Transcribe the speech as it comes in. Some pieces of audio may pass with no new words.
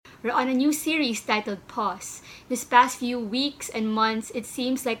We're on a new series titled Pause. This past few weeks and months, it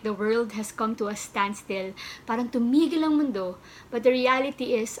seems like the world has come to a standstill. Parang tumigil ang mundo. But the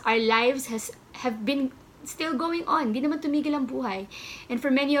reality is, our lives have been still going on. Di naman tumigil ang buhay. And for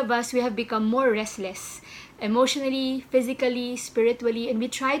many of us, we have become more restless. Emotionally, physically, spiritually, and we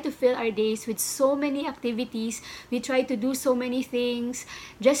try to fill our days with so many activities. We try to do so many things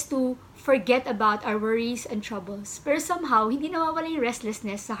just to forget about our worries and troubles. Pero somehow, hindi nawawala yung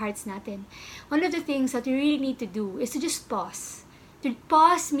restlessness sa hearts natin. One of the things that we really need to do is to just pause. To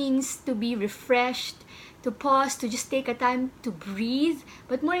pause means to be refreshed, to pause, to just take a time to breathe,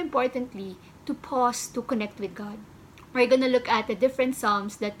 but more importantly, to pause to connect with God. We're going to look at the different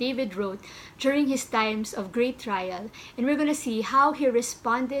Psalms that David wrote during his times of great trial. And we're going to see how he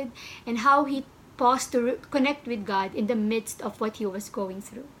responded and how he paused to connect with God in the midst of what he was going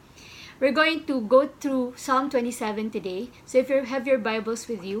through. We're going to go through Psalm 27 today. So if you have your Bibles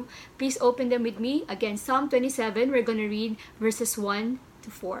with you, please open them with me. Again, Psalm 27, we're going to read verses 1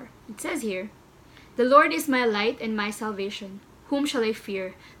 to 4. It says here, "The Lord is my light and my salvation. Whom shall I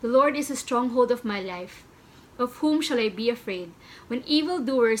fear? The Lord is a stronghold of my life. Of whom shall I be afraid? When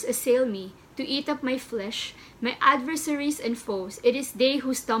evildoers assail me to eat up my flesh, my adversaries and foes, it is they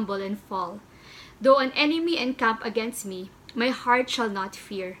who stumble and fall. Though an enemy encamp against me, my heart shall not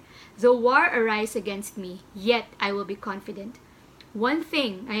fear. Though war arise against me, yet I will be confident. One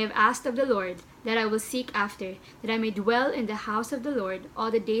thing I have asked of the Lord, that I will seek after, that I may dwell in the house of the Lord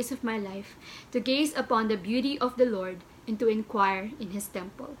all the days of my life, to gaze upon the beauty of the Lord and to inquire in his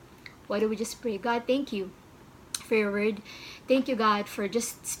temple." Why don't we just pray? God, thank you for your word. Thank you, God, for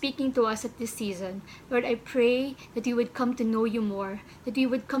just speaking to us at this season. Lord, I pray that we would come to know you more, that we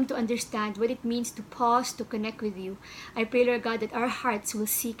would come to understand what it means to pause, to connect with you. I pray, Lord God, that our hearts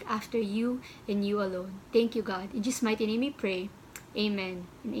will seek after you and you alone. Thank you, God. In Jesus' mighty name we pray. Amen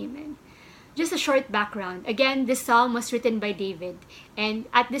and amen. Just a short background. Again, this psalm was written by David. And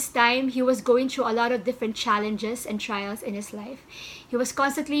at this time, he was going through a lot of different challenges and trials in his life. He was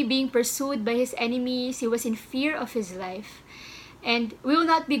constantly being pursued by his enemies. He was in fear of his life. And we will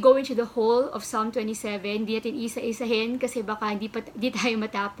not be going through the whole of Psalm 27. Di natin isa-isahin kasi baka di tayo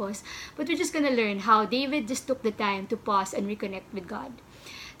matapos. But we're just gonna learn how David just took the time to pause and reconnect with God.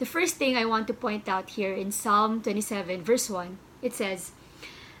 The first thing I want to point out here in Psalm 27, verse 1, it says,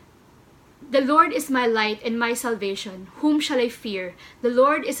 "The Lord is my light and my salvation. Whom shall I fear? The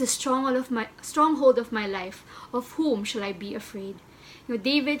Lord is a stronghold of my life. Of whom shall I be afraid?" You know,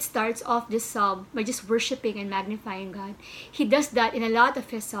 David starts off this psalm by just worshiping and magnifying God. He does that in a lot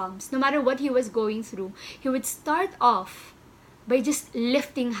of his psalms. No matter what he was going through, he would start off by just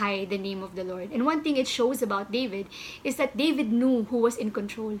lifting high the name of the Lord. And one thing it shows about David is that David knew who was in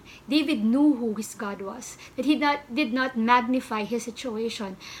control. David knew who his God was. That he did not magnify his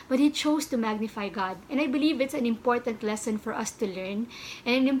situation, but he chose to magnify God. And I believe it's an important lesson for us to learn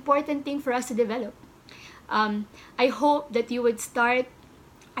and an important thing for us to develop. I hope that you would start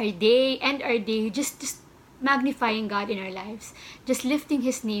our day just magnifying God in our lives, just lifting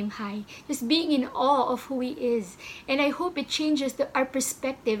his name high, just being in awe of who he is. And I hope it changes our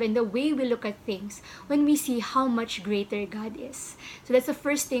perspective and the way we look at things when we see how much greater God is. So that's the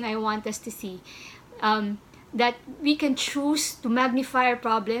first thing I want us to see. That we can choose to magnify our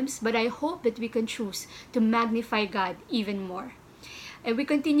problems, but I hope that we can choose to magnify God even more. And we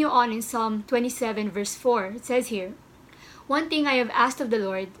continue on in Psalm 27 verse 4. It says here, "One thing I have asked of the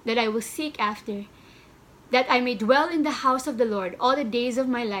Lord, that I will seek after, that I may dwell in the house of the Lord all the days of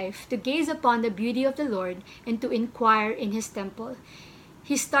my life, to gaze upon the beauty of the Lord and to inquire in his temple."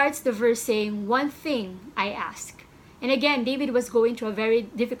 He starts the verse saying, "One thing I ask." And again, David was going through a very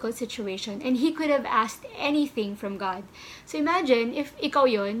difficult situation and he could have asked anything from God. So imagine if ikaw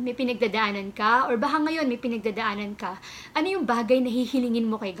yon, may pinagdadaanan ka, or baka ngayon may pinagdadaanan ka, ano yung bagay na hihilingin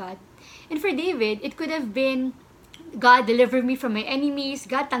mo kay God? And for David, it could have been, "God, deliver me from my enemies.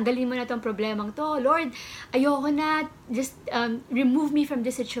 God, tanggalin mo na tong problemang to. Lord, ayoko na. Just remove me from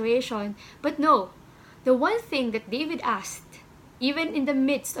this situation." But no, the one thing that David asked, even in the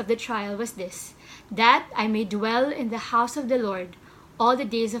midst of the trial, was this: "That I may dwell in the house of the Lord all the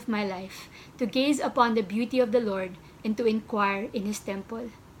days of my life, to gaze upon the beauty of the Lord and to inquire in his temple."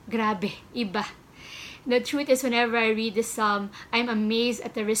 Grabe, iba. The truth is, whenever I read this psalm, I'm amazed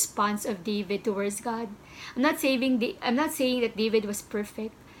at the response of David towards God. I'm not saying that David was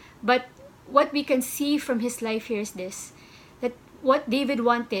perfect, but what we can see from his life here is this: that what David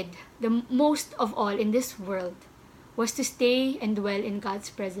wanted the most of all in this world was to stay and dwell in God's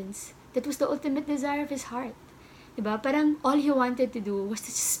presence. That was the ultimate desire of his heart. Diba? Parang all he wanted to do was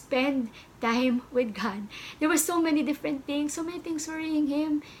to spend time with God. There were so many different things, so many things worrying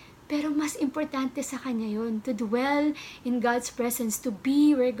him. Pero mas importante sa kanya yun, to dwell in God's presence, to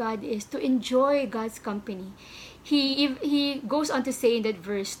be where God is, to enjoy God's company. He goes on to say in that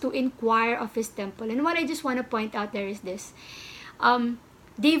verse, to inquire of his temple. And what I just want to point out there is this.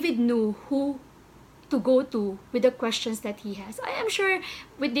 David knew who to go to with the questions that he has. I am sure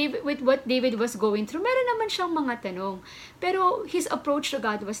with what David was going through, meron naman siyang mga tanong. Pero his approach to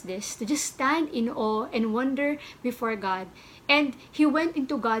God was this, to just stand in awe and wonder before God. And he went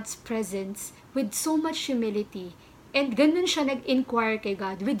into God's presence with so much humility. And ganun siya nag-inquire kay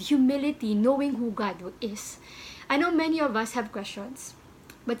God with humility, knowing who God is. I know many of us have questions.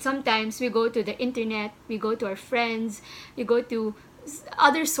 But sometimes we go to the internet, we go to our friends, we go to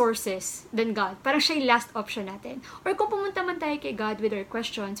other sources than God. Parang siya yung last option natin. Or kung pumunta man tayo kay God with our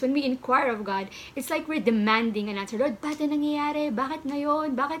questions, when we inquire of God, it's like we're demanding an answer. Lord, bakit na nangyayari? Bakit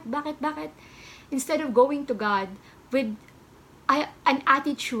ngayon? Bakit? Instead of going to God with an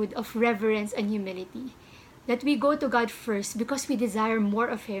attitude of reverence and humility, that we go to God first because we desire more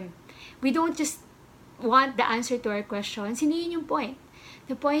of Him. We don't just want the answer to our questions. Hindi yun yung point.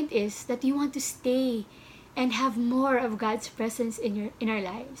 The point is that you want to stay and have more of God's presence in our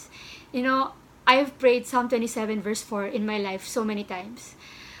lives. You know, I've prayed Psalm 27 verse 4 in my life so many times.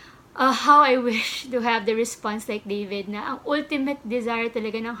 How I wish to have the response like David, na ang ultimate desire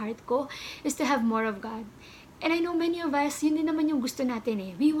talaga ng heart ko is to have more of God. And I know many of us, yun din naman yung gusto natin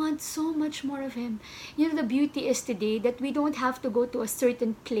eh. We want so much more of Him. You know, the beauty is today that we don't have to go to a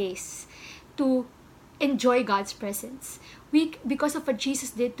certain place to enjoy God's presence. Because of what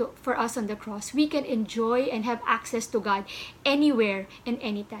Jesus did for us on the cross, we can enjoy and have access to God anywhere and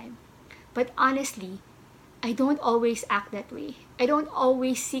anytime. But honestly, I don't always act that way. I don't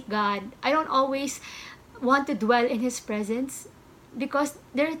always seek God. I don't always want to dwell in His presence because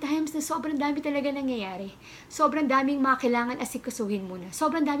there are times na sobrang dami talaga nangyayari. Sobrang daming mga kailangan asikasuhin muna.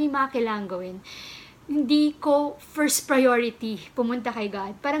 Sobrang daming mga kailangan gawin. Hindi ko first priority pumunta kay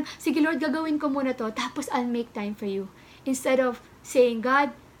God. Parang, sige Lord, gagawin ko muna to, tapos I'll make time for you. Instead of saying,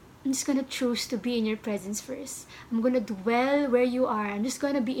 God, I'm just gonna choose to be in your presence first. I'm gonna dwell where you are. I'm just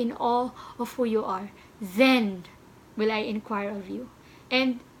gonna be in awe of who you are. Then will I inquire of you.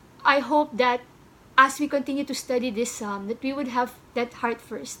 And I hope that as we continue to study this psalm, that we would have that heart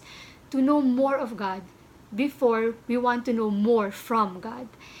first to know more of God before we want to know more from God.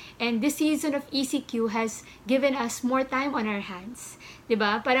 And this season of ECQ has given us more time on our hands.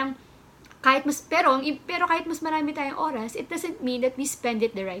 Diba? Parang, pero kahit mas marami tayong oras, it doesn't mean that we spend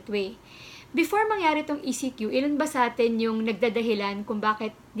it the right way. Before mangyari tong ECQ, ilan ba sa atin yung nagdadahilan kung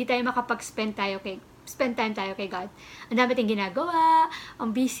bakit di tayo makapag-spend time tayo kay God? Ang dami tayong ginagawa,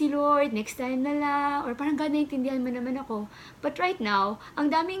 ang busy Lord, next time na lang, or parang God, naiintindihan mo naman ako. But right now, ang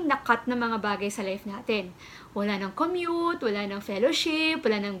daming nakat na mga bagay sa life natin. Wala nang commute, wala nang fellowship,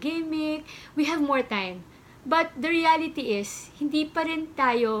 wala nang gimmick, we have more time. But the reality is, hindi pa rin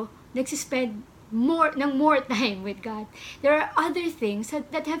tayo nagsispend more time with God. There are other things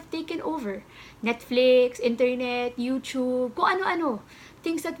that have taken over. Netflix, internet, YouTube, kung ano-ano.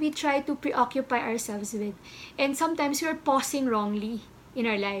 Things that we try to preoccupy ourselves with. And sometimes we're pausing wrongly in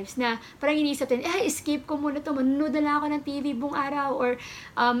our lives na parang iniisip natin, escape ko muna to, manonood na lang ako ng TV buong araw or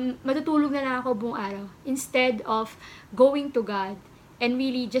matutulog na lang ako buong araw. Instead of going to God and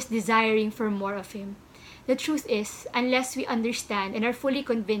really just desiring for more of Him. The truth is, unless we understand and are fully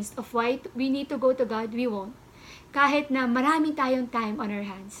convinced of why we need to go to God, we won't. Kahit na marami tayong time on our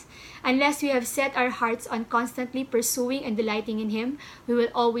hands. Unless we have set our hearts on constantly pursuing and delighting in Him, we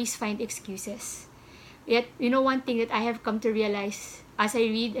will always find excuses. Yet, you know, one thing that I have come to realize as I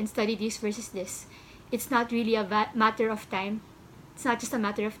read and study these verses this, it's not really a matter of time. It's not just a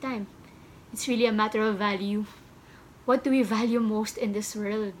matter of time. It's really a matter of value. What do we value most in this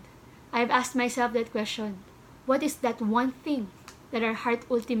world? I've asked myself that question. What is that one thing that our heart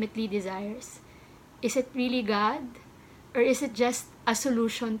ultimately desires? Is it really God? Or is it just a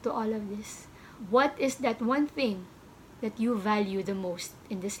solution to all of this? What is that one thing that you value the most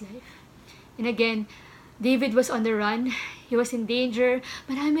in this life? And again, David was on the run. He was in danger.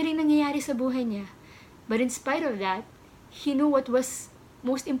 Marami rin nangyayari sa buhay niya. But in spite of that, he knew what was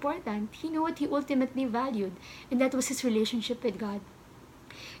most important. He knew what he ultimately valued. And that was his relationship with God.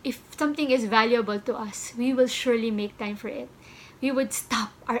 If something is valuable to us, we will surely make time for it. We would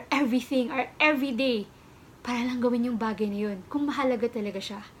stop our everything, our everyday, para lang gawin yung bagay na yun, kung mahalaga talaga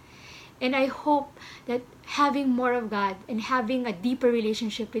siya. And I hope that having more of God and having a deeper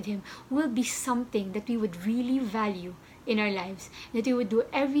relationship with Him will be something that we would really value in our lives. That we would do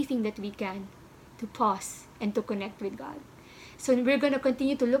everything that we can to pause and to connect with God. So we're going to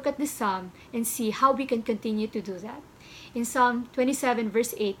continue to look at this psalm and see how we can continue to do that. In Psalm 27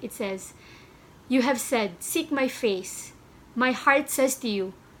 verse 8, it says, "You have said, 'Seek my face.' My heart says to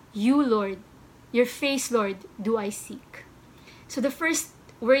you, 'You, Lord, your face, Lord, do I seek.'" So the first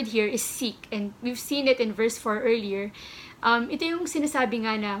word here is seek, and we've seen it in verse 4 earlier. Ito yung sinasabi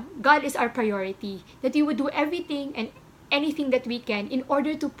nga na God is our priority, that we would do everything and anything that we can in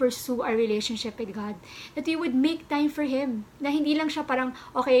order to pursue our relationship with God. That we would make time for Him. Na hindi lang siya parang,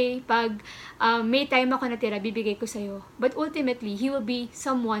 okay, pag may time ako natira, bibigay ko sa'yo. But ultimately, He will be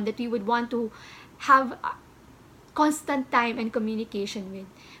someone that we would want to have constant time and communication with.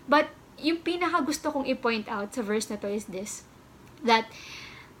 But yung pinaka gusto kong i-point out sa verse na to is this, that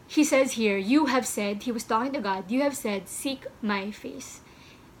He says here, you have said, He was talking to God, you have said, "Seek my face."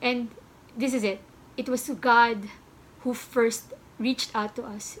 And this is it. It was God who first reached out to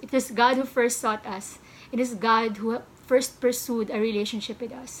us. It was God who first sought us. It is God who first pursued a relationship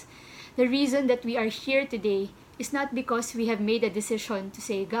with us. The reason that we are here today is not because we have made a decision to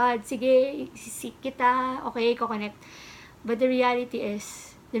say, "God, sige, seek kita, okay, ko-connect." But the reality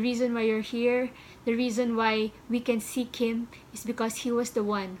is, the reason why you're here, the reason why we can seek Him is because He was the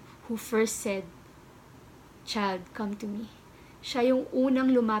one who first said, "Child, come to me." Siya yung unang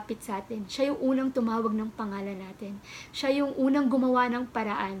lumapit sa atin. Siya yung unang tumawag ng pangalan natin. Siya yung unang gumawa ng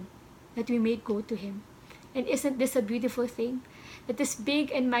paraan that we may go to Him. And isn't this a beautiful thing? That this big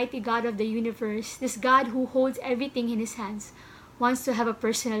and mighty God of the universe, this God who holds everything in His hands, wants to have a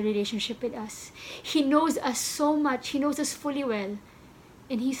personal relationship with us. He knows us so much. He knows us fully well.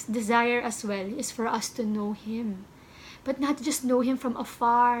 And His desire as well is for us to know Him. But not just know Him from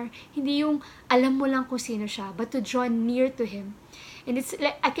afar. Hindi yung alam mo lang kung sino siya, but to draw near to Him. And it's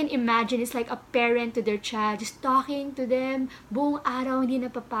like, I can imagine, it's like a parent to their child, just talking to them, buong araw, hindi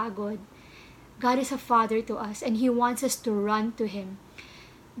napapagod. God is a Father to us, and He wants us to run to Him.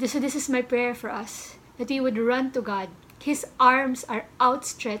 So this is my prayer for us, that we would run to God. His arms are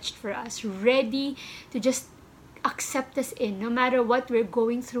outstretched for us, ready to just accept us in, no matter what we're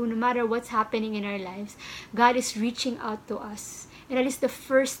going through, no matter what's happening in our lives. God is reaching out to us. And that is the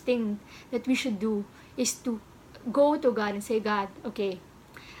first thing that we should do, is to go to God and say, "God, okay,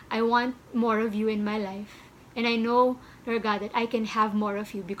 I want more of you in my life. And I know, Lord God, that I can have more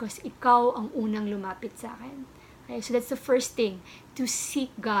of you because Ikaw ang unang lumapit sa akin." Okay, so that's the first thing, to seek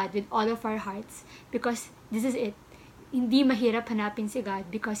God with all of our hearts, because this is it. Hindi mahirap hanapin si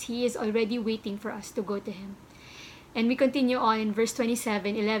God because He is already waiting for us to go to Him. And we continue on in verse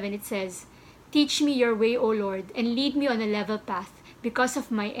 27:11. It says, "Teach me your way, O Lord, and lead me on a level path because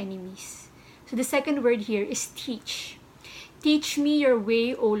of my enemies." So the second word here is teach. "Teach me your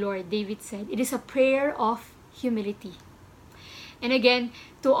way, O Lord," David said. It is a prayer of humility. And again,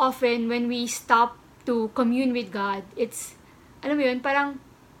 too often when we stop to commune with God, it's, alam mo yun, parang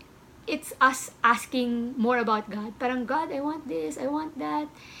it's us asking more about God. Parang, "God, I want this, I want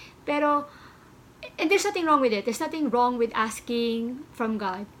that." Pero, and there's nothing wrong with it. There's nothing wrong with asking from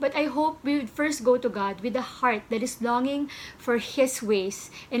God. But I hope we would first go to God with a heart that is longing for His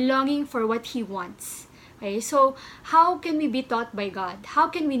ways and longing for what He wants. Okay, so how can we be taught by God? How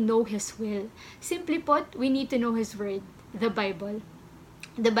can we know His will? Simply put, we need to know His Word, the Bible.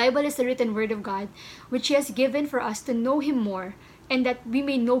 The Bible is the written Word of God, which He has given for us to know Him more, and that we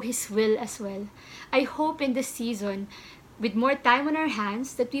may know His will as well. I hope in this season, with more time on our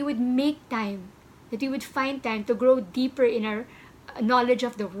hands, that we would make time, that we would find time to grow deeper in our knowledge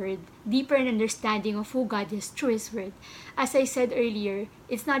of the Word, deeper in understanding of who God is through His Word. As I said earlier,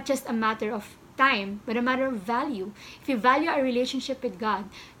 it's not just a matter of time, but a matter of value. If you value our relationship with God,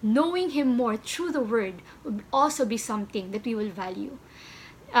 knowing Him more through the Word would also be something that we will value.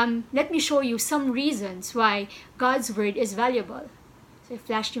 Let me show you some reasons why God's Word is valuable. So I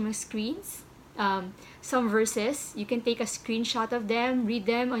flashed you my screens. Some verses, you can take a screenshot of them, read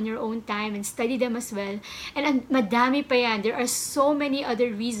them on your own time, and study them as well. And madami pa yan. There are so many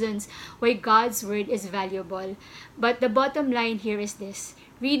other reasons why God's Word is valuable. But the bottom line here is this: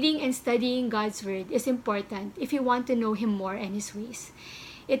 reading and studying God's Word is important if you want to know Him more and His ways.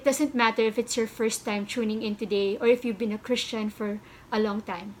 It doesn't matter if it's your first time tuning in today or if you've been a Christian for a long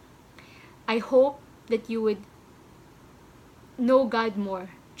time. I hope that you would know God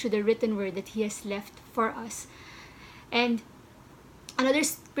more through the written Word that He has left for us. And another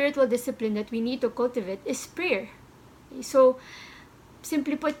spiritual discipline that we need to cultivate is prayer. So,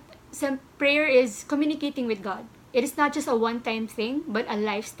 simply put, prayer is communicating with God. It is not just a one-time thing, but a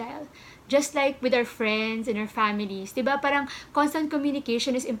lifestyle. Just like with our friends and our families, diba? Parang constant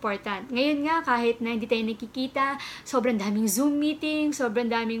communication is important. Ngayon nga, kahit na hindi tayo nakikita, sobrang daming Zoom meetings, sobrang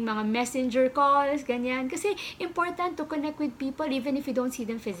daming mga messenger calls, ganyan. Kasi important to connect with people even if you don't see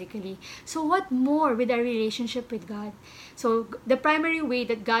them physically. So what more with our relationship with God? So the primary way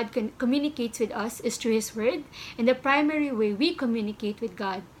that God communicates with us is through His Word, and the primary way we communicate with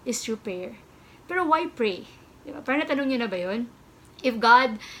God is through prayer. Pero why pray? Diba? Parang natanong niyo na ba yun? If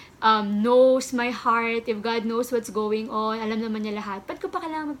God knows my heart, if God knows what's going on, alam naman niya lahat, ba't ko pa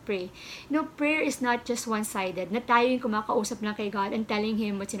kailangan mag-pray? Prayer is not just one-sided, na tayo yung kumakausap lang kay God and telling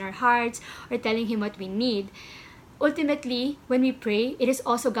Him what's in our hearts or telling Him what we need. Ultimately, when we pray, it is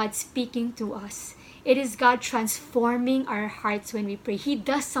also God speaking to us. It is God transforming our hearts when we pray. He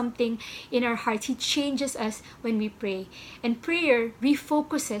does something in our hearts. He changes us when we pray. And prayer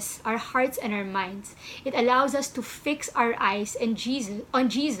refocuses our hearts and our minds. It allows us to fix our eyes on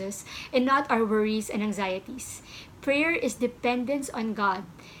Jesus and not our worries and anxieties. Prayer is dependence on God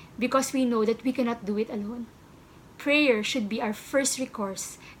because we know that we cannot do it alone. Prayer should be our first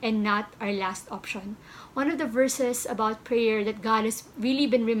recourse and not our last option. One of the verses about prayer that God has really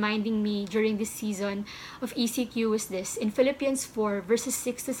been reminding me during this season of ECQ is this. In Philippians 4, verses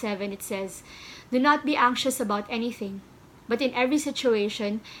 6 to 7, it says, "Do not be anxious about anything, but in every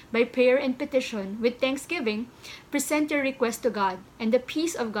situation, by prayer and petition, with thanksgiving, present your request to God, and the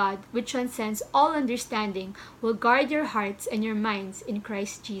peace of God, which transcends all understanding, will guard your hearts and your minds in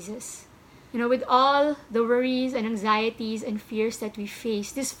Christ Jesus." With all the worries and anxieties and fears that we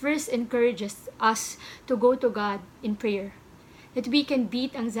face, this verse encourages us to go to God in prayer. That we can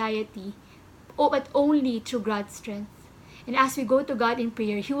beat anxiety, but only through God's strength. And as we go to God in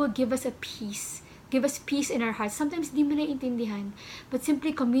prayer, He will give us a peace. Give us peace in our hearts. Sometimes di mo naiintindihan, but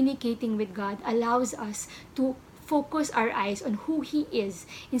simply communicating with God allows us to focus our eyes on who He is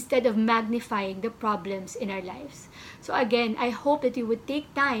instead of magnifying the problems in our lives. So again, I hope that you would take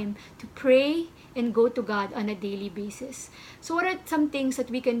time to pray and go to God on a daily basis. So what are some things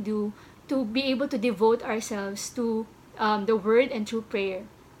that we can do to be able to devote ourselves to the Word and through prayer?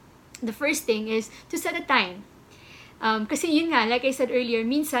 The first thing is to set a time. Kasi yun nga, like I said earlier,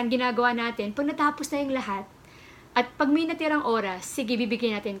 minsan ginagawa natin, pag natapos na yung lahat, at pag may natirang oras, sige,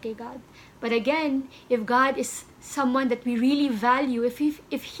 bibigyan natin kay God. But again, if God is someone that we really value, if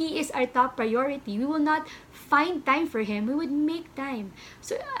He is our top priority, we will not find time for Him. We would make time.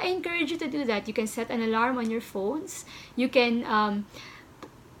 So I encourage you to do that. You can set an alarm on your phones. You can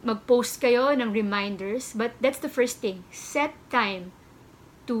mag-post kayo ng reminders. But that's the first thing. Set time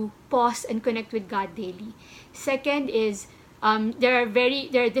to pause and connect with God daily. Second is, there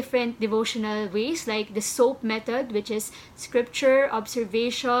are different devotional ways, like the SOAP method, which is scripture,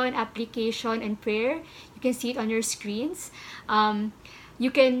 observation, application, and prayer. You can see it on your screens.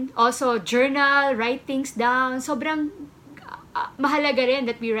 You can also journal, write things down. Sobrang mahalaga rin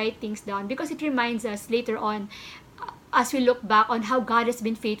that we write things down because it reminds us later on as we look back on how God has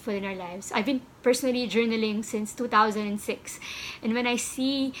been faithful in our lives. I've been personally journaling since 2006. And when I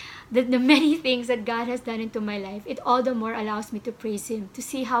see the many things that God has done into my life, it all the more allows me to praise Him, to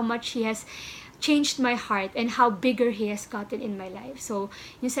see how much He has changed my heart and how bigger He has gotten in my life. So,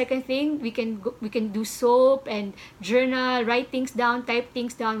 yung second thing, we can do SOAP and journal, write things down, type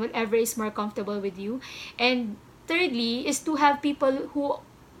things down, whatever is more comfortable with you. And thirdly is to have people who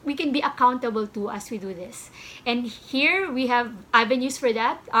we can be accountable to as we do this. And here we have avenues for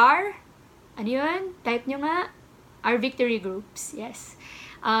that. Ano yun? Type nyo nga. Our victory groups. Yes.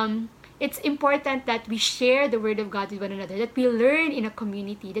 It's important that we share the Word of God with one another, that we learn in a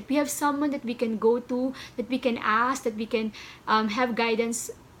community, that we have someone that we can go to, that we can ask, that we can have guidance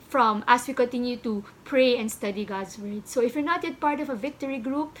from as we continue to pray and study God's Word. So if you're not yet part of a victory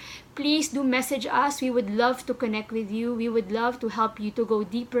group, please do message us. We would love to connect with you. We would love to help you to go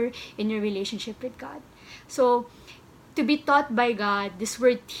deeper in your relationship with God. So to be taught by God, this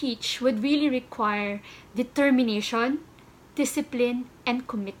word teach would really require determination, discipline, and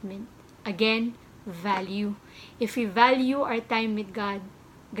commitment. Again, value. If we value our time with God,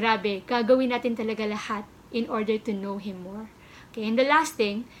 grabe, gagawin natin talaga lahat in order to know Him more. Okay, and the last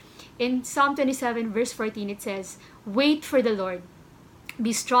thing, in Psalm 27 verse 14, it says, "Wait for the Lord.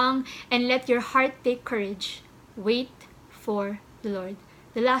 Be strong and let your heart take courage. Wait for the Lord."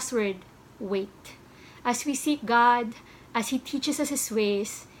 The last word, wait. As we seek God, as He teaches us His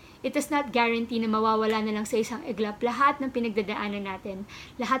ways, it does not guarantee na mawawala na lang sa isang iglap lahat ng pinagdadaanan natin,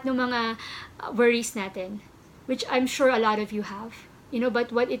 lahat ng mga worries natin, which I'm sure a lot of you have.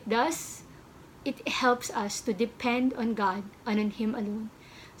 But what it does, it helps us to depend on God and on Him alone.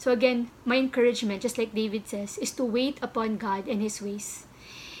 So again, my encouragement, just like David says, is to wait upon God and His ways.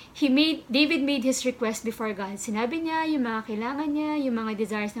 David made his request before God. Sinabi niya yung mga kailangan niya, yung mga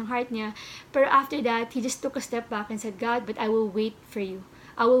desires ng heart niya. Pero after that, he just took a step back and said, God, but I will wait for you.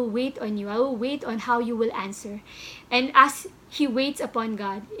 I will wait on you. I will wait on how you will answer. And as he waits upon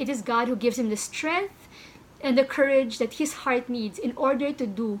God, it is God who gives him the strength and the courage that his heart needs in order to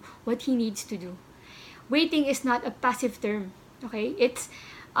do what he needs to do. Waiting is not a passive term. Okay? It's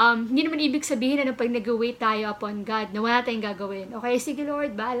hindi naman ibig sabihin na pag nag-wait tayo upon God, na wala tayong gagawin. Okay, sige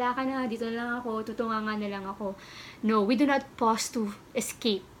Lord, bahala ka na, dito na lang ako, tutungangan na lang ako. No, we do not pause to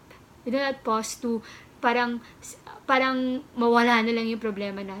escape. We do not pause to parang mawala na lang yung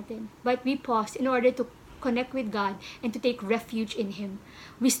problema natin. But we pause in order to connect with God and to take refuge in Him.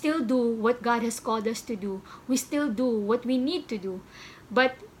 We still do what God has called us to do. We still do what we need to do.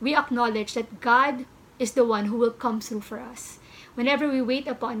 But we acknowledge that God is the one who will come through for us. Whenever we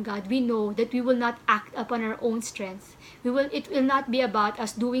wait upon God, we know that we will not act upon our own strength. It will not be about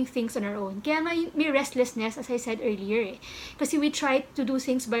us doing things on our own. Kaya nga may restlessness, as I said earlier. Kasi we try to do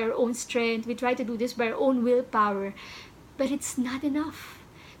things by our own strength. We try to do this by our own willpower. But it's not enough.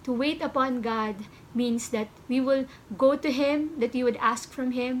 To wait upon God means that we will go to Him, that we would ask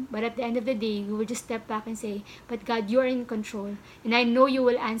from Him, but at the end of the day, we will just step back and say, but God, you are in control, and I know you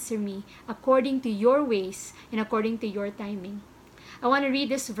will answer me according to your ways and according to your timing. I want to read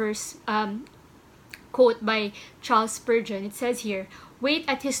this verse, quote by Charles Spurgeon. It says here, wait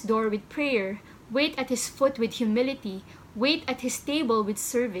at His door with prayer, wait at His foot with humility, wait at His table with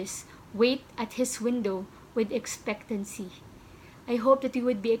service, wait at His window with expectancy. I hope that you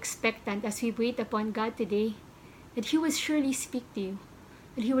would be expectant as we wait upon God today, that He would surely speak to you,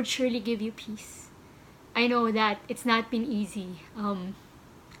 that He would surely give you peace. I know that it's not been easy.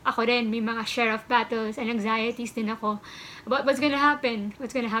 Ako rin, may mga share of battles and anxieties din ako about what's gonna happen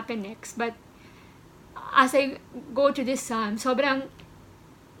next. But as I go through this psalm, sobrang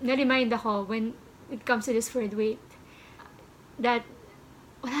na-remind ako when it comes to this word wait, that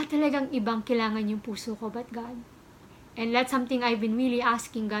wala talagang ibang kailangan yung puso ko but God. And that's something I've been really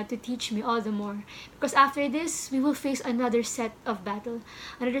asking God to teach me all the more. Because after this, we will face another set of battle,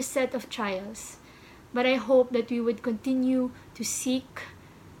 another set of trials. But I hope that we would continue to seek,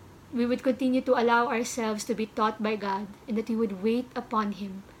 we would continue to allow ourselves to be taught by God, and that we would wait upon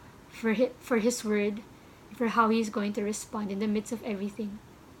Him for His word, for how He is going to respond in the midst of everything.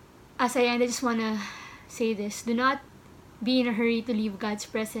 As I end, I just want to say this. Do not be in a hurry to leave God's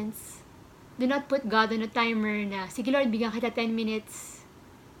presence. Do not put God on a timer na, sige Lord, bigyan kita 10 minutes.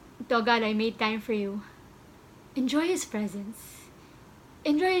 Ito God, I made time for you. Enjoy His presence.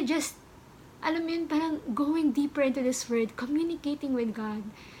 Enjoy just, alam mo yun, parang going deeper into this word, communicating with God.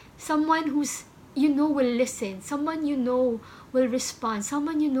 Someone who's, you know, will listen. Someone you know will respond.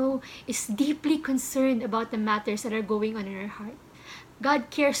 Someone you know is deeply concerned about the matters that are going on in your heart. God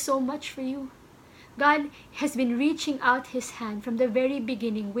cares so much for you. God has been reaching out His hand from the very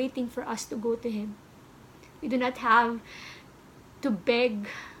beginning, waiting for us to go to Him. We do not have to beg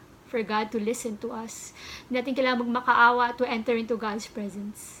for God to listen to us. Hindi natin kailangan magmakaawa to enter into God's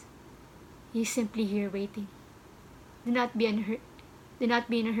presence. He's simply here waiting. Do not be in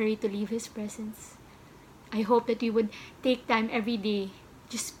a hurry to leave His presence. I hope that you would take time every day,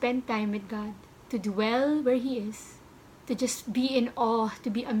 just spend time with God, to dwell where He is, to just be in awe, to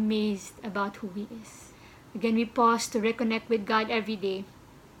be amazed about who He is. Again, we pause to reconnect with God every day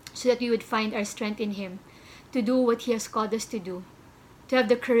so that we would find our strength in Him, to do what He has called us to do, to have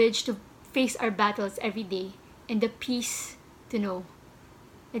the courage to face our battles every day, and the peace to know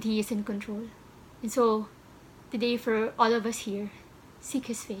that He is in control. And so, today for all of us here, seek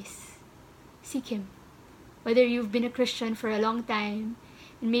His face. Seek Him. Whether you've been a Christian for a long time,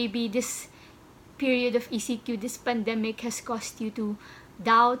 and maybe this period of ECQ, this pandemic has caused you to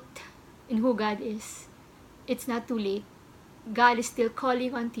doubt in who God is, it's not too late. God is still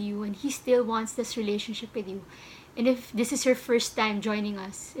calling onto you, and He still wants this relationship with you. And if this is your first time joining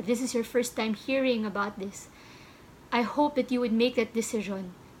us, if this is your first time hearing about this, I hope that you would make that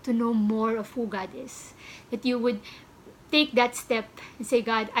decision to know more of who God is. That you would take that step and say,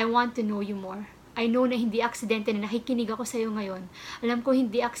 God, I want to know you more. I know na hindi aksidente na nakikinig ako sa iyo ngayon. Alam ko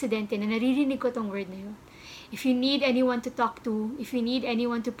hindi aksidente na naririnig ko tong word na yun. If you need anyone to talk to, if you need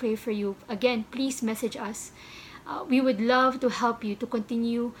anyone to pray for you, again, please message us. We would love to help you to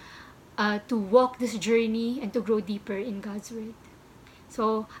continue to walk this journey and to grow deeper in God's word.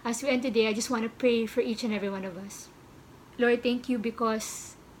 So, as we end today, I just want to pray for each and every one of us. Lord, thank you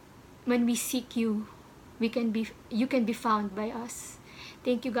because when we seek you, you can be found by us.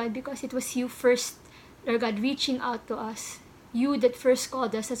 Thank you, God, because it was you first, Lord God, reaching out to us you that first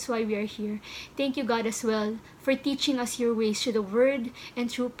called us. That's why we are here. Thank you, God, as well, for teaching us your ways through the word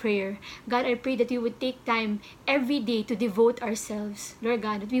and through prayer. God, I pray that we would take time every day to devote ourselves, Lord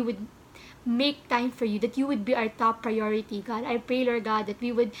God, that we would make time for you, that you would be our top priority, God. I pray, Lord God, that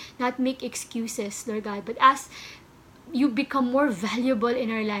we would not make excuses, Lord God, but as you become more valuable in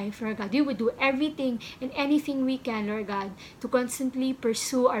our life, Lord God, we would do everything and anything we can, Lord God, to constantly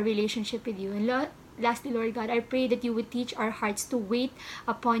pursue our relationship with you. And lastly, Lord God, I pray that you would teach our hearts to wait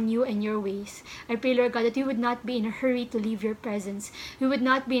upon you and your ways. I pray, Lord God, that we would not be in a hurry to leave your presence. We would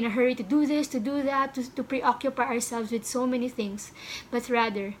not be in a hurry to do this, to do that, to preoccupy ourselves with so many things. But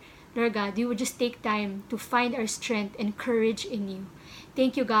rather, Lord God, we would just take time to find our strength and courage in you.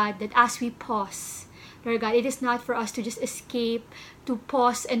 Thank you, God, that as we pause, Lord God, it is not for us to just escape, to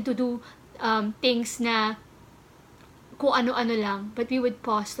pause and to do things na kung ano-ano lang, but we would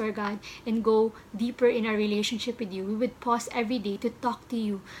pause, Lord God, and go deeper in our relationship with you. We would pause every day to talk to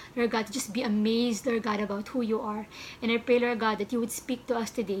you, Lord God, to just be amazed, Lord God, about who you are. And I pray, Lord God, that you would speak to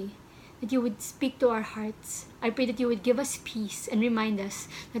us today, that you would speak to our hearts. I pray that you would give us peace and remind us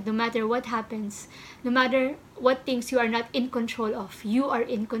that no matter what happens, no matter what things you are not in control of, you are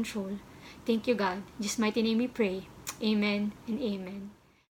in control. Thank you, God. In Jesus' mighty name we pray. Amen and amen.